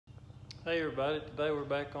Hey everybody, today we're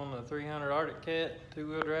back on the 300 Arctic Cat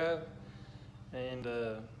 2-wheel drive, and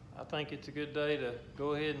I think it's a good day to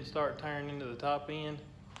go ahead and start tearing into the top end.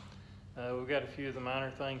 We've got a few of the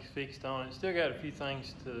minor things fixed on it. Still got a few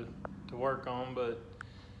things to work on, but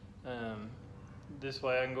this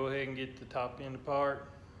way I can go ahead and get the top end apart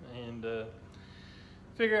and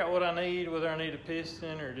figure out what I need, whether I need a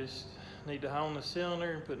piston or just need to hone the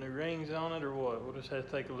cylinder and put new rings on it or what. We'll just have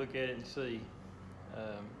to take a look at it and see.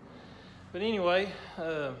 But anyway,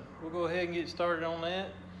 we'll go ahead and get started on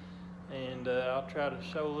that, and I'll try to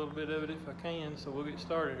show a little bit of it if I can, so we'll get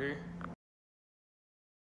started here.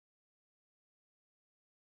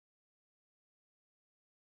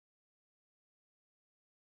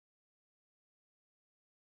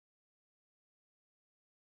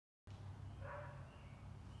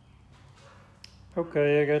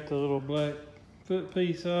 Okay, I got the little black foot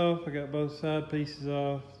piece off. I got both side pieces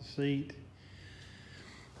off the seat.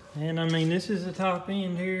 And I mean, this is the top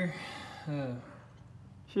end here.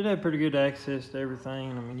 Should have pretty good access to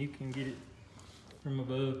everything. I mean, you can get it from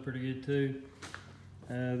above pretty good too.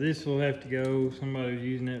 This will have to go. Somebody was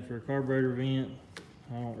using that for a carburetor vent.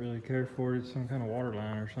 I don't really care for it. It's some kind of water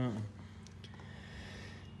line or something.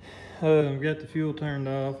 I've got the fuel turned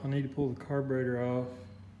off. I need to pull the carburetor off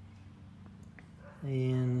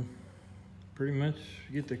and pretty much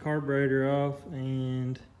get the carburetor off,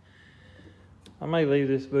 and I may leave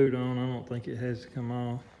this boot on. I don't think it has to come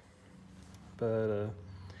off, but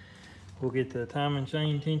we'll get the timing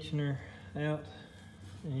chain tensioner out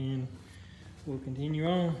and we'll continue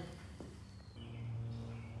on.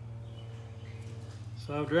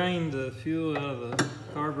 So I've drained the fuel out of the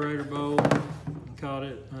carburetor bowl and caught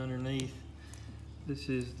it underneath. This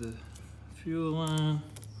is the fuel line.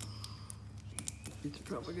 It's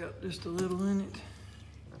probably got just a little in it,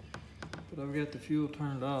 but I've got the fuel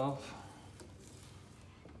turned off.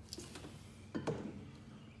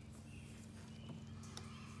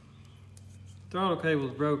 Throttle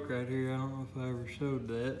cable's broke right here. I don't know if I ever showed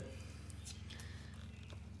that.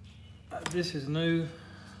 This is new,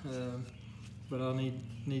 but I'll need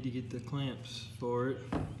to get the clamps for it.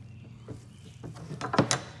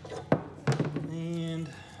 And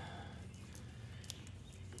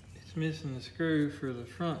it's missing the screw for the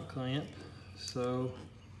front clamp, so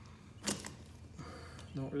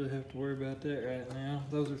don't really have to worry about that right now.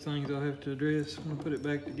 Those are things I'll have to address when I put it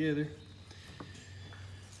back together.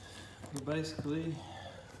 But basically,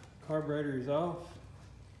 carburetor is off.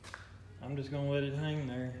 I'm just gonna let it hang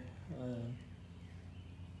there.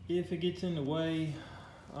 If it gets in the way,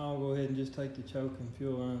 I'll go ahead and just take the choke and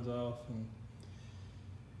fuel lines off and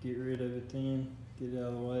get rid of it then, get it out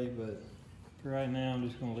of the way. But for right now, I'm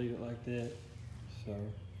just gonna leave it like that. So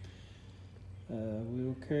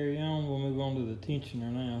we'll carry on. We'll move on to the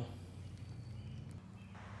tensioner now.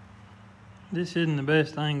 This isn't the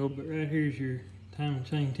best angle, but right here's your timing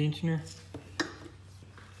chain tensioner.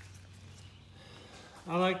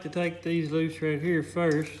 I like to take these loose right here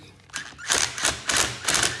first.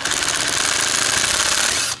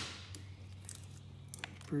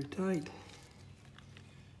 Pretty tight.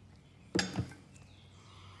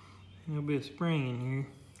 There'll be a spring in here.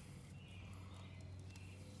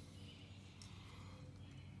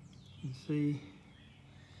 You can see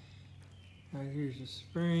right here's the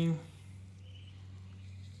spring.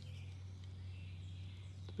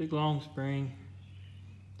 Big long spring.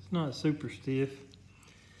 It's not super stiff,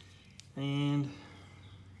 and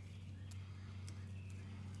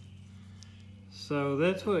so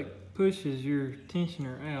that's what pushes your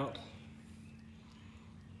tensioner out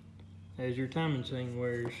as your timing chain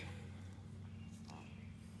wears.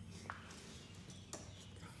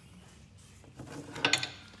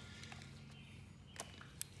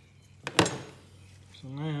 So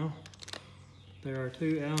now there are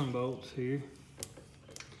two Allen bolts here.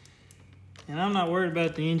 And I'm not worried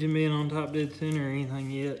about the engine being on top dead center or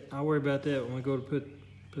anything yet. I'll worry about that when we go to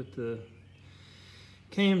put the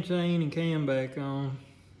cam chain and cam back on.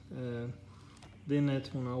 Then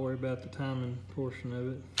that's when I'll worry about the timing portion of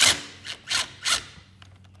it.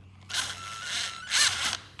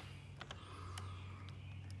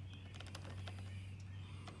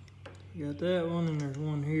 You got that one, and there's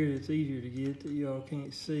one here that's easier to get that y'all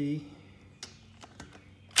can't see.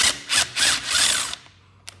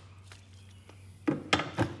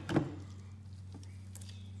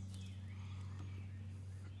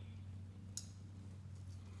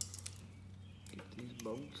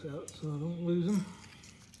 Bolts out so I don't lose them.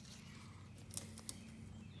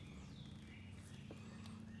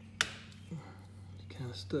 It's kind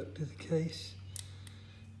of stuck to the case.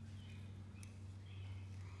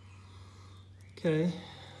 Okay,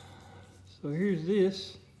 so here's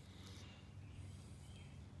this.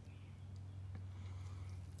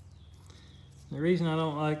 The reason I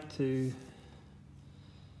don't like to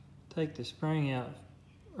take the spring out,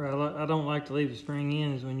 or I don't like to leave the spring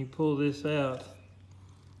in, is when you pull this out,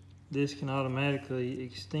 this can automatically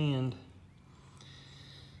extend.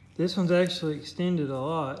 This one's actually extended a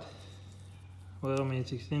lot. Well, I mean,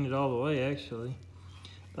 it's extended all the way actually.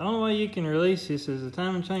 The only way you can release this is the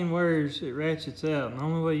timing chain wears, it ratchets out, and the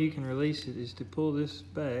only way you can release it is to pull this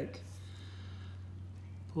back,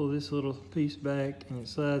 pull this little piece back, and it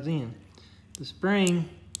slides in. The spring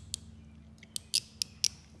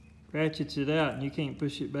ratchets it out and you can't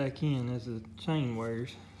push it back in as the chain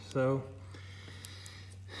wears. So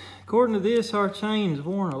according to this, our chain's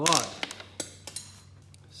worn a lot.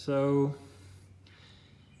 So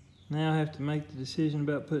now I have to make the decision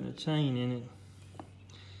about putting a chain in it.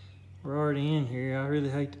 We're already in here. I really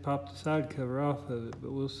hate to pop the side cover off of it,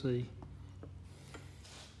 but we'll see.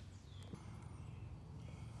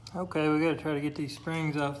 Okay, we gotta try to get these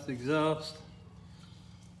springs off the exhaust.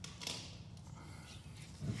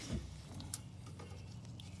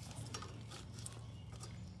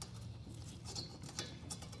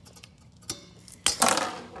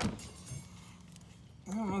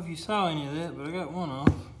 I don't know if you saw any of that, but I got one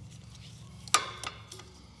off.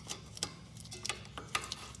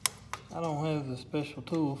 I don't have the special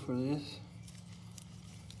tool for this.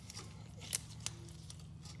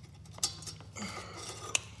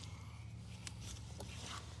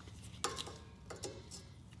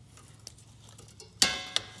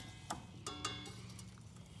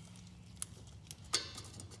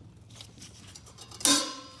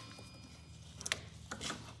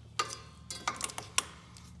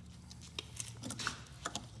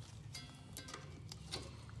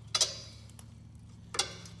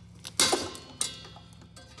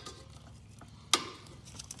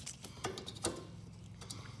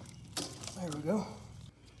 There we go.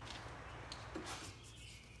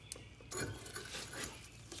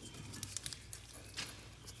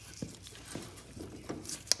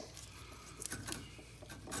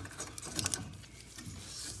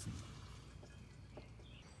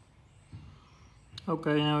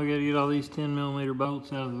 Okay, now we gotta get all these 10mm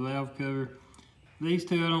bolts out of the valve cover. These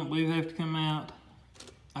two I don't believe have to come out.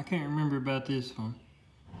 I can't remember about this one.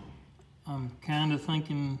 I'm kind of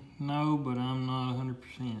thinking no, but I'm not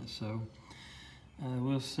 100%, so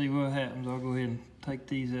we'll see what happens. I'll go ahead and take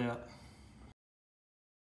these out.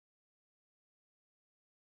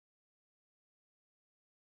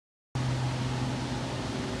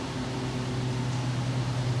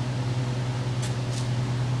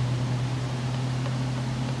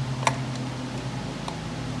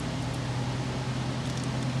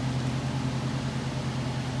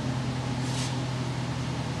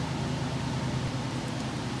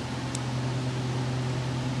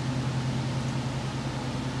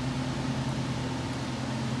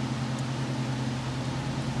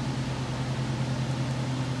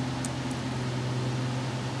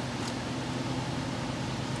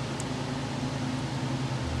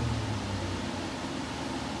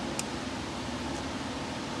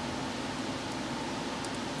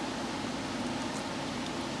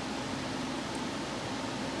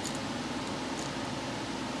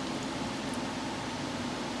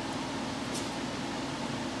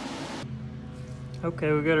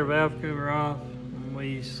 Okay, we got our valve cover off, and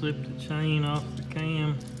we slipped the chain off the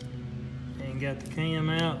cam and got the cam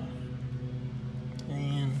out.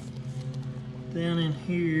 And down in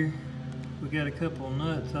here, we got a couple of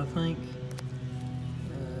nuts, I think,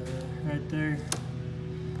 right there.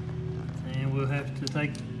 And we'll have to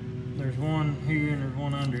take, there's one here and there's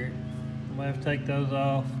one under it. We'll have to take those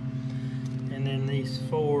off. And then these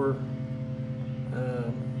four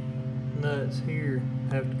nuts here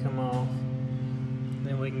have to come off.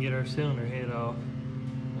 Then we can get our cylinder head off.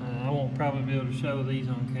 I won't probably be able to show these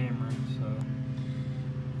on camera, so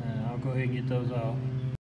I'll go ahead and get those off.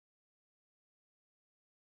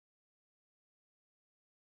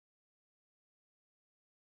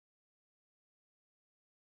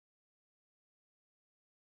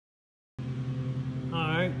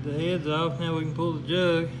 Alright, the head's off. Now we can pull the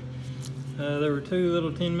jug. There were two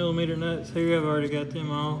little 10mm nuts here. I've already got them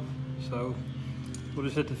off, so we'll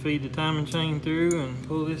just have to feed the timing chain through and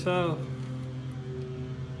pull this off.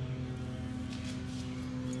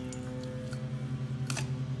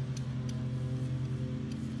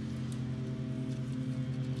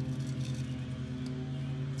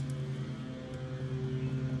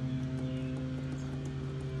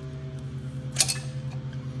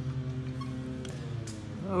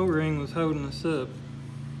 The O-ring was holding us up.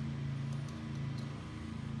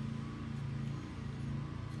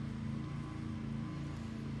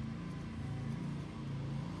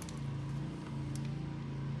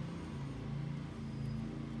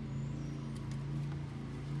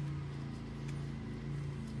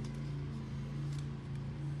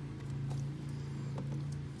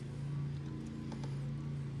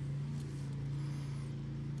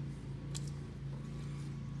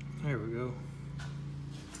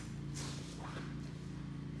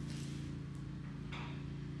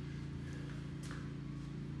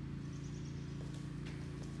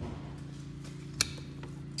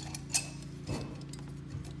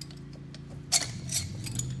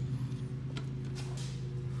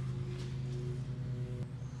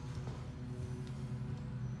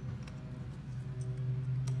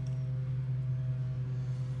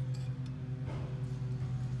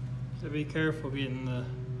 to be careful getting the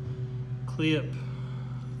clip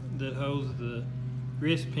that holds the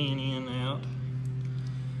wrist pin in out.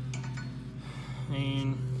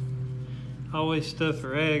 And always stuff a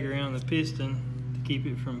rag around the piston to keep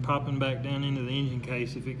it from popping back down into the engine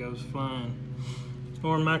case if it goes flying.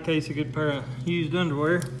 Or in my case, a good pair of used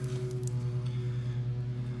underwear.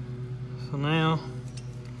 So now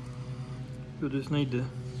you'll just need to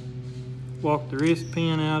walk the wrist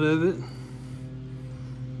pin out of it,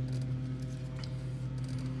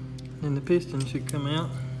 and the piston should come out.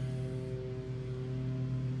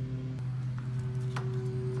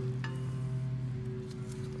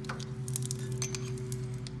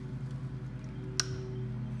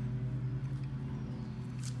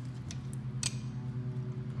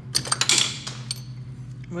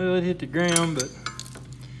 Well, it hit the ground, but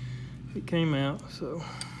it came out, so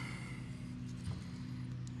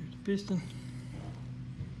here's the piston.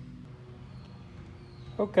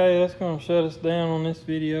 Okay, that's going to shut us down on this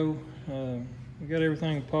video. We got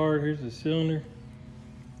everything apart. Here's the cylinder.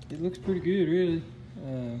 It looks pretty good, really.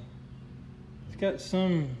 It's got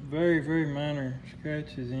some very, very minor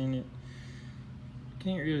scratches in it.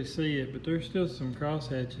 Can't really see it, but there's still some cross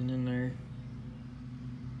hatching in there.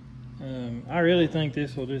 I really think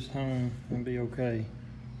this will just hum and be okay.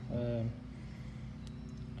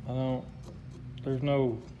 There's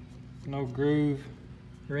no groove,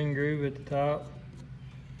 ring groove at the top.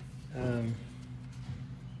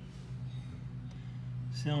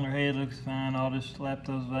 Cylinder head looks fine. I'll just slap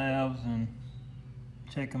those valves and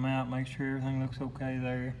check them out, make sure everything looks okay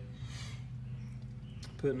there.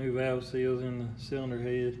 Put new valve seals in the cylinder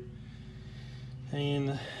head.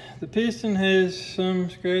 And the piston has some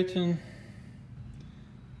scratching.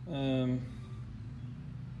 It's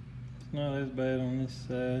not as bad on this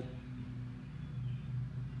side,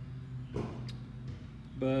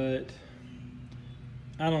 but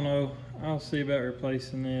I don't know. I'll see about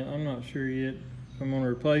replacing that. I'm not sure yet if I'm going to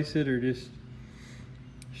replace it or just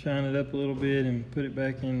shine it up a little bit and put it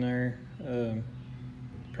back in there.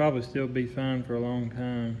 Probably still be fine for a long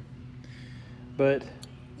time. But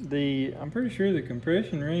I'm pretty sure the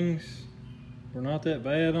compression rings were not that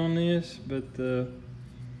bad on this, but the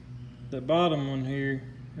bottom one here,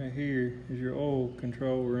 right here, is your oil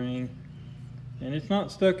control ring. And it's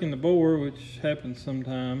not stuck in the bore, which happens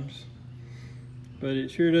sometimes, but it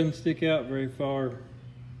sure doesn't stick out very far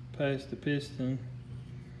past the piston.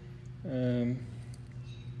 And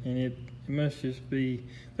it must just be,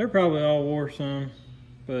 they're probably all wore some,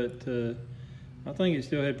 but I think it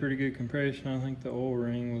still had pretty good compression. I think the oil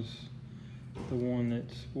ring was the one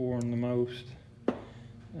that's worn the most.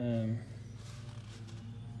 The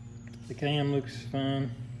cam looks fine.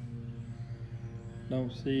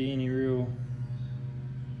 Don't see any real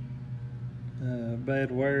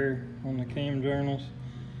bad wear on the cam journals.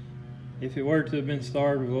 If it were to have been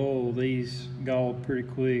starred with oil, these galled pretty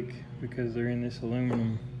quick because they're in this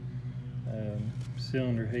aluminum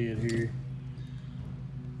cylinder head here.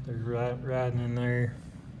 They're riding in there.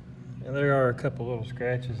 And there are a couple little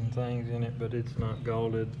scratches and things in it, but it's not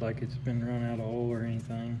galled like it's been run out of oil or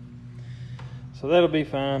anything. So that'll be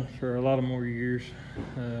fine for a lot of more years.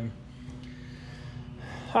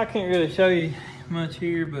 I can't really show you much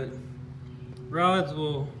here, but rods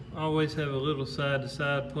will always have a little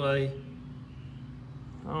side-to-side play.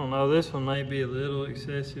 I don't know, this one may be a little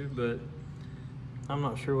excessive, but I'm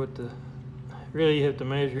not sure what really you have to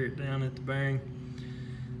measure it down at the bearing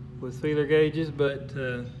with feeler gauges, but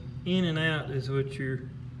in and out is what you're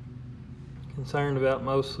concerned about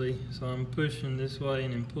mostly. So I'm pushing this way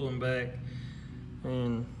and then pulling back,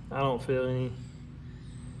 and I don't feel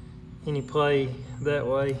any play that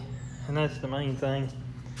way, and that's the main thing.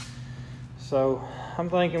 So I'm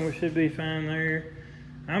thinking we should be fine there.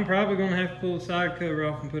 I'm probably gonna have to pull the side cover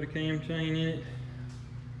off and put a cam chain in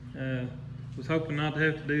it. Was hoping not to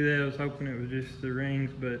have to do that. I was hoping it was just the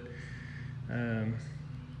rings, but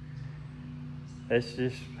that's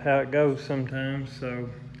just how it goes sometimes. So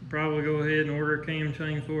probably go ahead and order a cam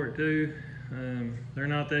chain for it too. They're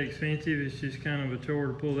not that expensive. It's just kind of a chore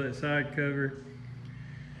to pull that side cover.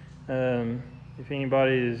 If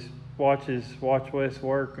anybody watches Watch Wes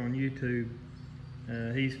work on YouTube,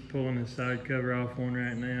 he's pulling the side cover off one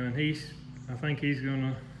right now, and I think he's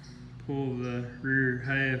gonna pull the rear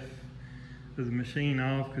half of the machine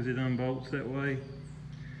off because it unbolts that way.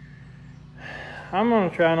 I'm gonna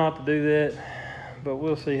try not to do that, but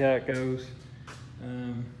we'll see how it goes.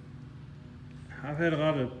 I've had a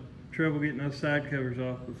lot of trouble getting those side covers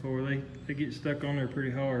off before. They get stuck on there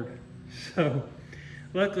pretty hard. So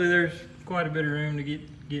luckily there's quite a bit of room to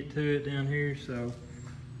get to it down here. So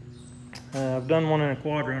I've done one in a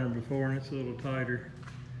quad runner before, and it's a little tighter.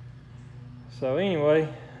 So anyway,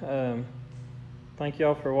 thank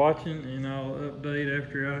y'all for watching, and I'll update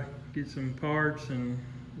after I get some parts and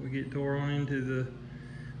we get tore on into the,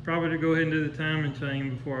 probably to go ahead and do the timing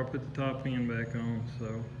chain before I put the top end back on.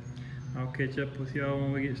 So I'll catch up with y'all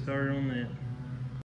when we get started on that.